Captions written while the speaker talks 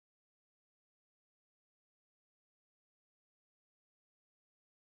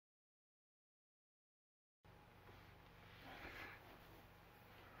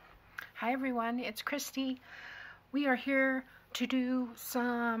Hi everyone, it's Kristi. We are here to do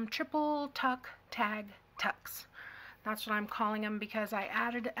some triple tuck tag tucks. That's what I'm calling them because I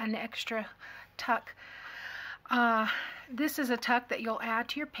added an extra tuck. This is a tuck that you'll add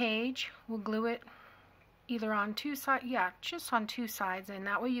to your page. We'll glue it either on two sides, just on two sides, and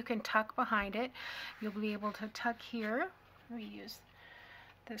that way you can tuck behind it. You'll be able to tuck here. Let me use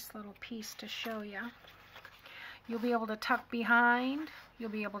this little piece to show you. You'll be able to tuck behind, you'll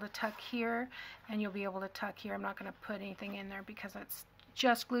be able to tuck here, and you'll be able to tuck here. I'm not going to put anything in there because it's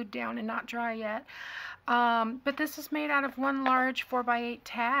just glued down and not dry yet. But this is made out of one large 4x8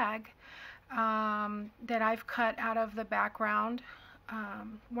 tag that I've cut out of the background,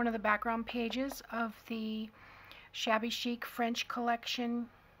 one of the background pages of the Shabby Chic French Collection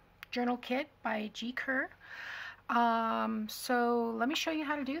Journal Kit by Kerr. So let me show you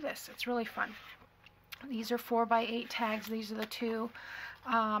how to do this. It's really fun. These are 4x8 tags. These are the two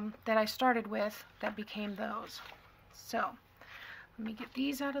that I started with that became those. So let me get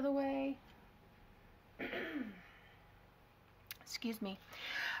these out of the way. Excuse me.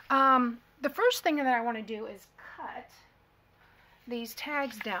 The first thing that I want to do is cut these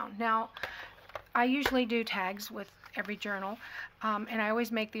tags down. Now, I usually do tags with every journal, and I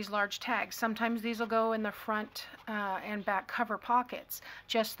always make these large tags. Sometimes these will go in the front and back cover pockets,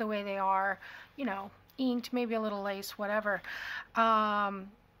 just the way they are, you know, inked, maybe a little lace, whatever.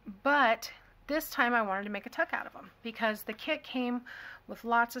 But this time I wanted to make a tuck out of them because the kit came with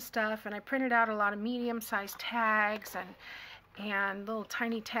lots of stuff, and I printed out a lot of medium-sized tags and little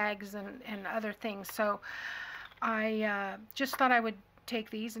tiny tags and other things. So I just thought I would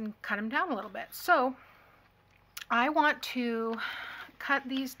take these and cut them down a little bit. So I want to cut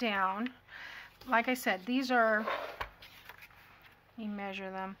these down. Like I said, these are, let me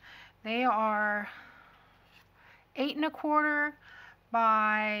measure them. They are 8 1/4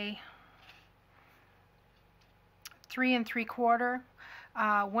 by 3 3/4.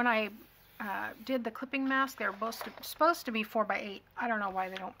 When I did the clipping mask, they were supposed to be 4x8. I don't know why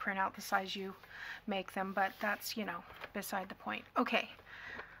they don't print out the size you make them, but that's, you know, beside the point. Okay,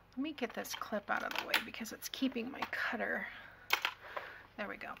 let me get this clip out of the way because it's keeping my cutter. There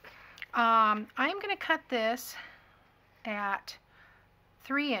we go. I'm going to cut this at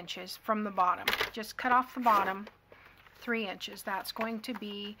 3 inches from the bottom. Just cut off the bottom 3 inches. That's going to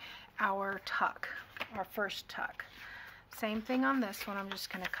be our tuck, our first tuck. Same thing on this one. I'm just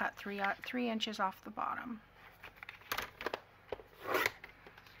going to cut 3 inches off the bottom. Like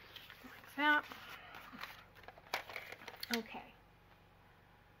that. Okay.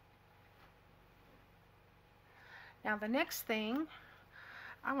 Now the next thing,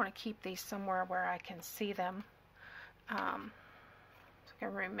 I want to keep these somewhere where I can see them. So I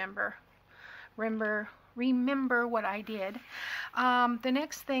can remember what I did. The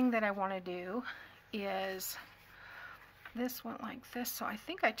next thing that I want to do is, this went like this, so I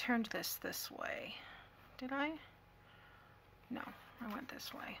think I turned this way. Did I? No, I went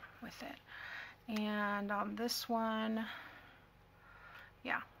this way with it. And on this one,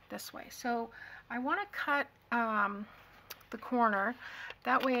 yeah, this way. So I want to cut the corner.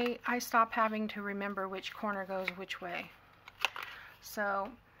 That way I stop having to remember which corner goes which way. So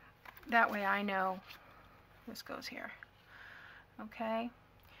that way I know this goes here. Okay,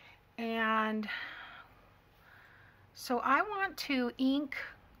 and so I want to ink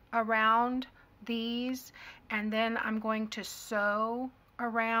around these, and then I'm going to sew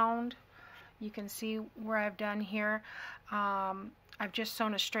around. You can see where I've done here. I've just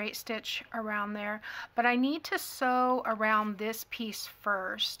sewn a straight stitch around there, but I need to sew around this piece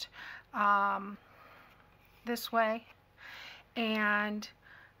first, this way, and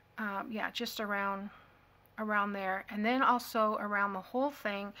yeah, just around there, and then I'll sew around the whole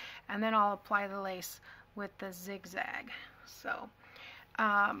thing, and then I'll apply the lace with the zigzag. So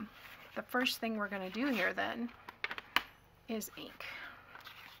the first thing we're going to do here then is ink.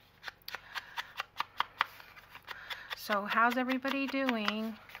 So how's everybody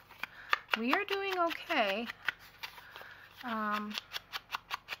doing? We are doing okay.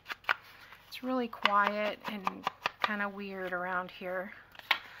 It's really quiet and kind of weird around here.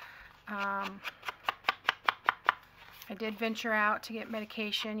 I did venture out to get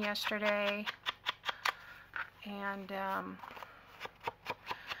medication yesterday, and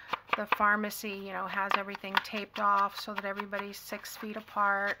the pharmacy, you know, has everything taped off so that everybody's 6 feet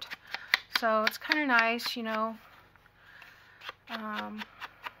apart. So it's kind of nice, you know.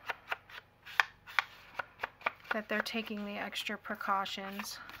 That they're taking the extra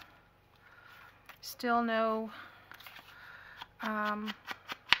precautions. Still no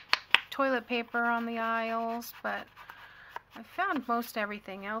toilet paper on the aisles, but I've found most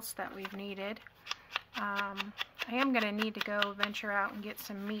everything else that we've needed. I am going to need to go venture out and get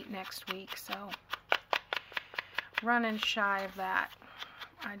some meat next week, so running shy of that.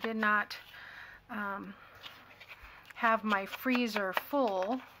 I did not have my freezer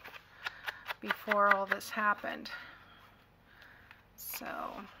full before all this happened. So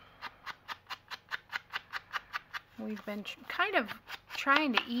we've been kind of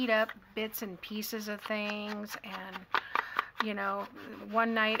trying to eat up bits and pieces of things, and you know,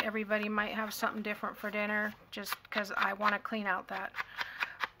 one night everybody might have something different for dinner just because I want to clean out that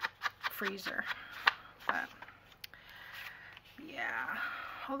freezer. But yeah,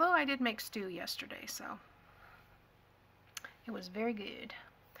 although I did make stew yesterday, so it was very good.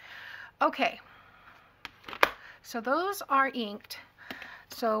 Okay, so those are inked.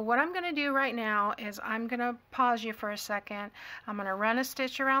 So what I'm going to do right now is I'm going to pause you for a second. I'm going to run a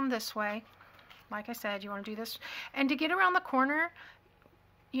stitch around this way. Like I said, you want to do this. And to get around the corner,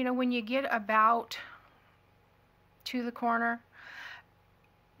 you know, when you get about to the corner,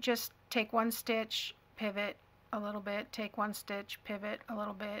 just take one stitch, pivot a little bit, take one stitch, pivot a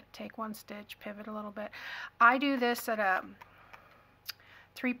little bit, take one stitch, pivot a little bit. I do this at a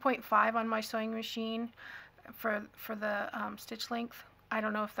 3.5 on my sewing machine for the stitch length. I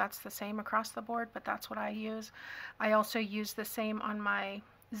don't know if that's the same across the board, but that's what I use. I also use the same on my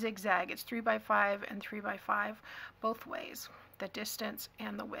zigzag. It's 3x5 and 3x5 both ways, the distance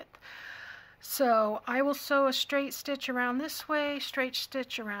and the width. So I will sew a straight stitch around this way, straight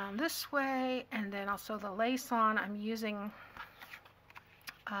stitch around this way, and then I'll sew the lace on. I'm using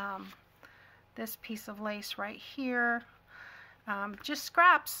this piece of lace right here. Just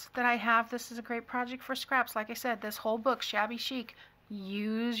scraps that I have. This is a great project for scraps. Like I said, this whole book, Shabby Chic,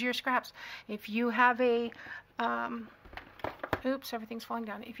 use your scraps. If you have a oops, everything's falling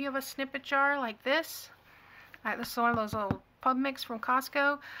down. If you have a snippet jar like this, this is one of those old pub mix from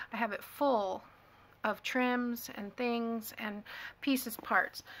Costco. I have it full of trims and things and pieces,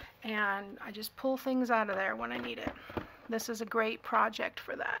 parts, and I just pull things out of there when I need it. This is a great project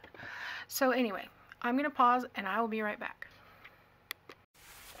for that. So anyway, I'm going to pause and I will be right back.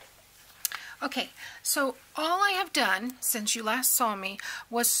 Okay, so all I have done since you last saw me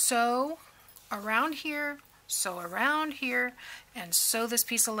was sew around here, sew around here, and sew this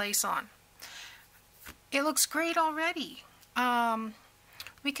piece of lace on. It looks great already.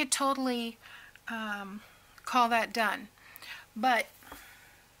 We could totally call that done, but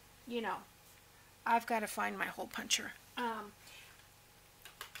you know, I've got to find my hole puncher.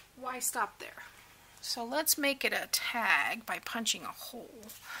 Why stop there? So let's make it a tag by punching a hole.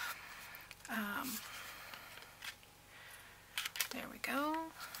 There we go.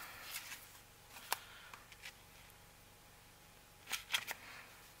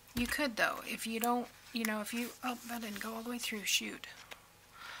 You could though, if you don't, you know, if you, oh, that didn't go all the way through, shoot.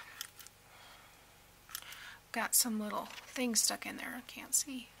 Got some little things stuck in there, I can't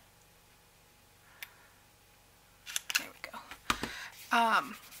see. There we go.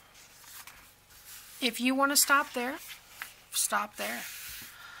 If you want to stop there, stop there.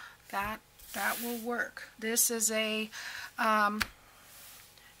 That will work. This is a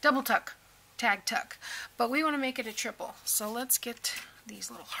double tuck, tag tuck, but we want to make it a triple. So let's get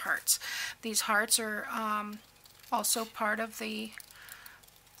these little hearts. These hearts are also part of the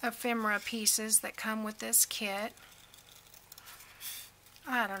ephemera pieces that come with this kit.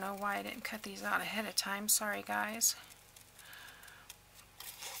 I don't know why I didn't cut these out ahead of time. Sorry guys.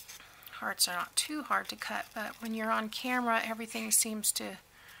 Hearts are not too hard to cut, but when you're on camera, everything seems to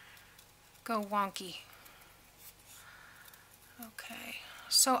go wonky. Okay,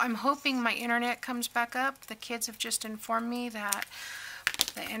 so I'm hoping my internet comes back up. The kids have just informed me that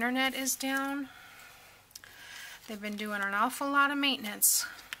the internet is down. They've been doing an awful lot of maintenance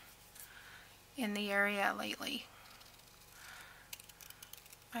in the area lately.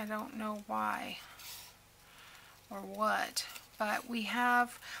 I don't know why or what, but we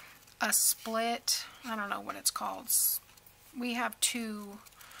have a split, I don't know what it's called. We have two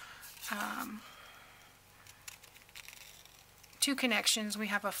connections. We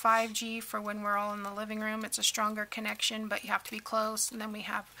have a 5G for when we're all in the living room. It's a stronger connection, but you have to be close. And then we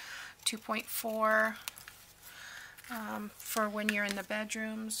have 2.4 for when you're in the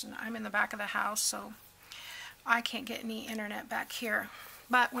bedrooms. And I'm in the back of the house, so I can't get any internet back here.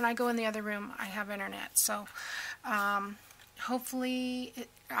 But when I go in the other room, I have internet. So hopefully,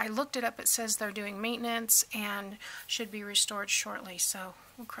 I looked it up. It says they're doing maintenance and should be restored shortly. So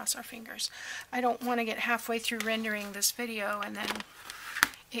we'll cross our fingers. I don't want to get halfway through rendering this video and then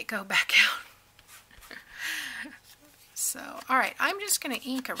it go back out. So, alright, I'm just going to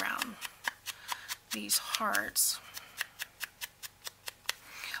ink around these hearts.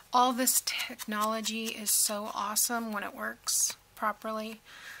 All this technology is so awesome when it works properly.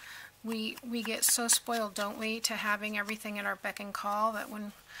 We get so spoiled, don't we, to having everything at our beck and call that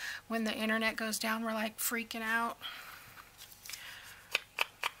when the internet goes down, we're like freaking out.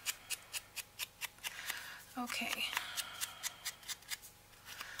 Okay.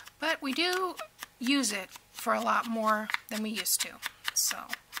 But we do use it for a lot more than we used to. So,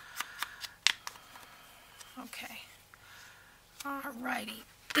 okay. Alrighty.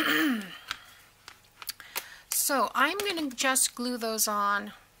 So I'm going to just glue those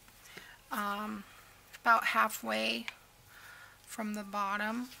on about halfway from the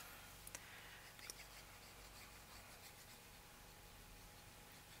bottom.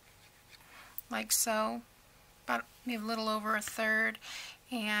 Like so. About maybe a little over a third.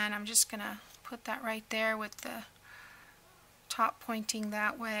 And I'm just going to put that right there with the top pointing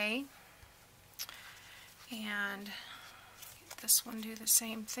that way. And this one do the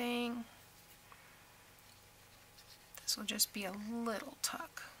same thing. This will just be a little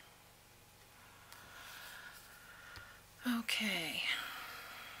tuck. Okay.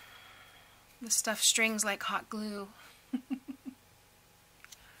 This stuff strings like hot glue.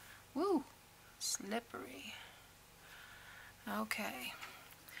 Woo! Slippery. Okay.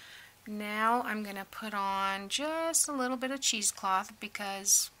 Now I'm going to put on just a little bit of cheesecloth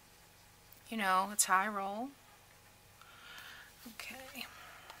because, you know, it's how I roll. Okay.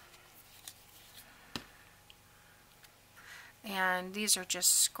 And these are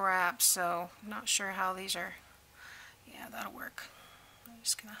just scraps, so I'm not sure how these are. Yeah, that'll work. I'm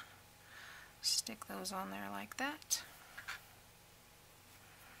just going to stick those on there like that.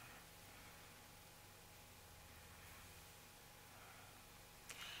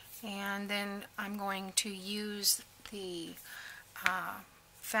 And then I'm going to use the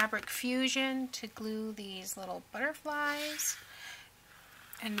Fabric Fusion to glue these little butterflies.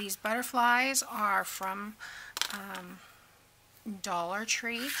 And these butterflies are from Dollar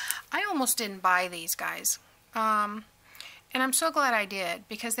Tree. I almost didn't buy these, guys. And I'm so glad I did,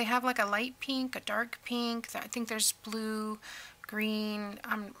 because they have like a light pink, a dark pink. I think there's blue, green.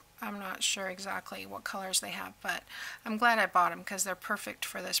 I'm not sure exactly what colors they have, but I'm glad I bought them because they're perfect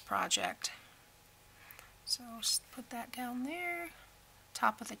for this project. So just put that down there,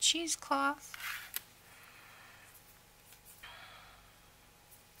 top of the cheesecloth.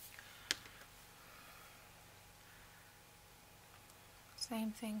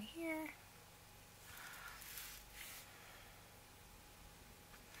 Same thing here.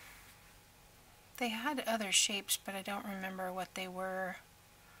 They had other shapes, but I don't remember what they were,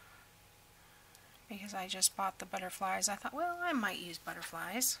 because I just bought the butterflies. I thought, well, I might use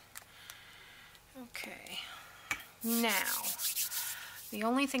butterflies. Okay, now the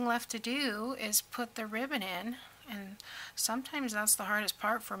only thing left to do is put the ribbon in, and sometimes that's the hardest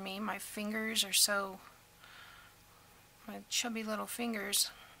part for me. My fingers are so, my chubby little fingers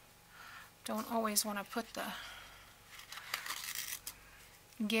don't always want to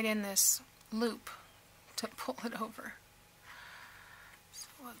get in this loop to pull it over. So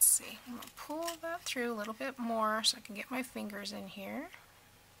let's see, I'm going to pull that through a little bit more so I can get my fingers in here.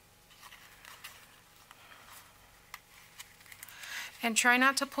 And try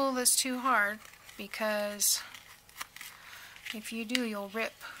not to pull this too hard, because if you do, you'll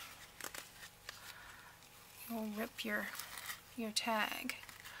rip your tag.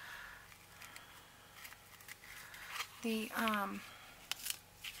 Yeah,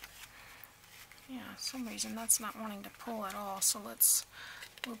 for some reason that's not wanting to pull at all, so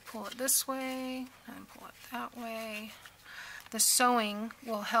we'll pull it this way and pull it that way. The sewing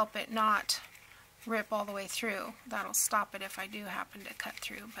will help it not rip all the way through. That'll stop it if I do happen to cut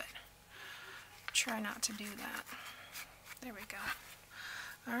through, but try not to do that. There we go.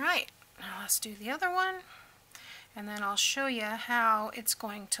 Alright, now let's do the other one, and then I'll show you how it's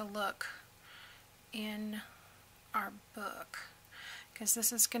going to look in our book, because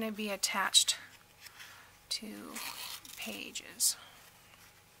this is going to be attached to pages.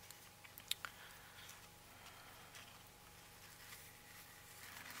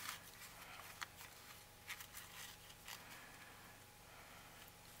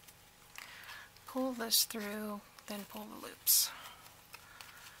 Pull this through, then pull the loops.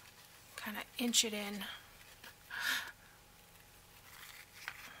 Kind of inch it in,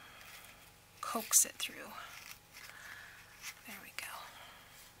 coax it through. There we go.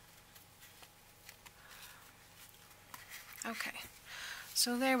 Okay,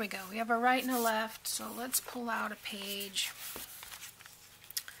 so there we go. We have a right and a left, so let's pull out a page.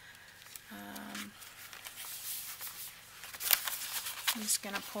 I'm just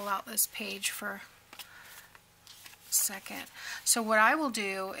going to pull out this page for second. So what I will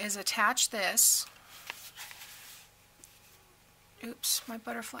do is attach this. Oops, my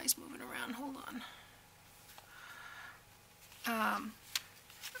butterfly's moving around. Hold on.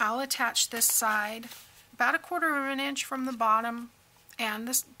 I'll attach this side about 1/4 of an inch from the bottom and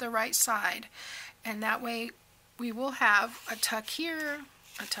the right side, and that way we will have a tuck here,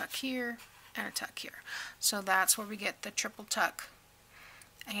 a tuck here, and a tuck here. So that's where we get the triple tuck,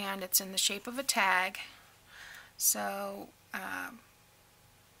 and it's in the shape of a tag. So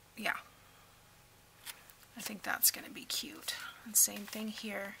yeah, I think that's going to be cute. And same thing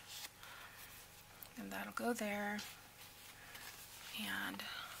here, and that'll go there, and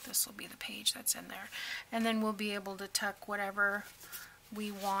this will be the page that's in there, and then we'll be able to tuck whatever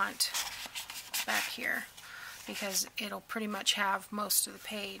we want back here, because it'll pretty much have most of the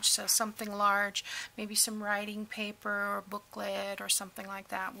page. So something large, maybe some writing paper or booklet or something like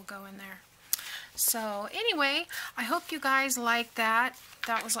that will go in there. So anyway, I hope you guys like that.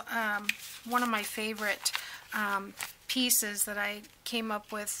 That was one of my favorite pieces that I came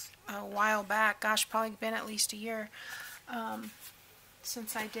up with a while back. Gosh, probably been at least a year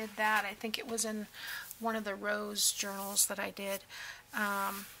since I did that. I think it was in one of the Rose journals that I did.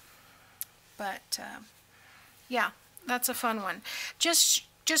 Yeah, that's a fun one. Just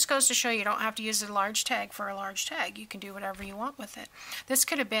goes to show you don't have to use a large tag for a large tag. You can do whatever you want with it. This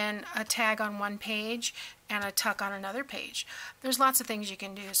could have been a tag on one page and a tuck on another page. There's lots of things you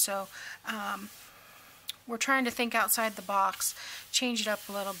can do. So we're trying to think outside the box, change it up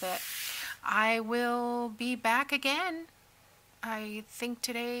a little bit. I will be back again. I think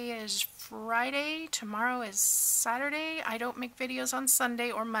today is Friday, tomorrow is Saturday. I don't make videos on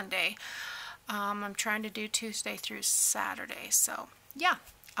Sunday or Monday. I'm trying to do Tuesday through Saturday. So yeah,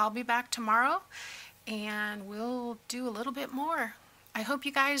 I'll be back tomorrow and we'll do a little bit more. I hope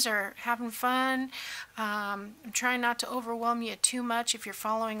you guys are having fun. I'm trying not to overwhelm you too much if you're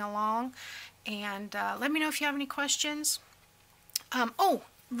following along. And let me know if you have any questions. Oh,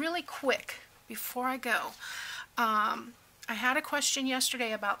 really quick before I go. I had a question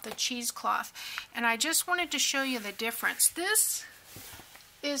yesterday about the cheesecloth, and I just wanted to show you the difference. This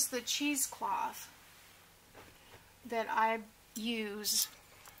is the cheesecloth that I use.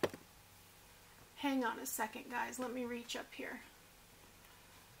 Hang on a second, guys. Let me reach up here.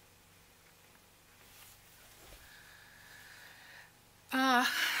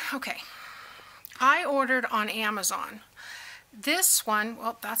 Okay. I ordered on Amazon. This one,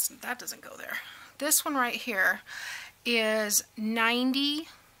 well, that doesn't go there. This one right here is 90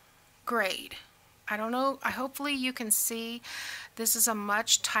 grade. I don't know, hopefully you can see this is a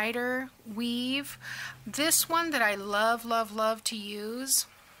much tighter weave. This one that I love to use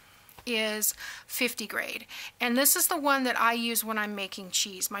is 50 grade, and this is the one that I use when I'm making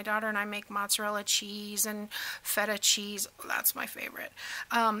cheese. My daughter and I make mozzarella cheese and feta cheese. That's my favorite.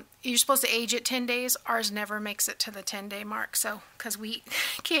 You're supposed to age it 10 days. Ours never makes it to the 10-day mark, so because we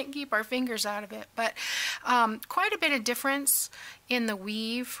can't keep our fingers out of it. But quite a bit of difference in the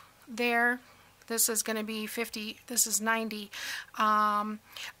weave there. This is going to be 50, this is 90.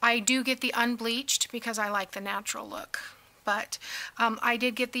 I do get the unbleached because I like the natural look. But I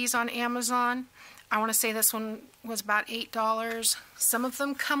did get these on Amazon. I want to say this one was about $8. Some of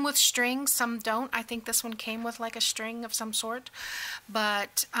them come with string, some don't. I think this one came with like a string of some sort.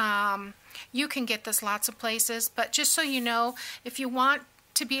 But you can get this lots of places. But just so you know, if you want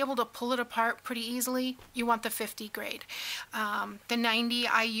to be able to pull it apart pretty easily, you want the 50 grade. The 90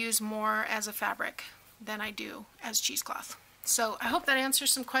 I use more as a fabric than I do as cheesecloth. So I hope that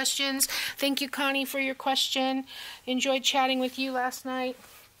answers some questions. Thank you, Connie, for your question. Enjoyed chatting with you last night.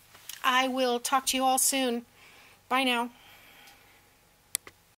 I will talk to you all soon. Bye now.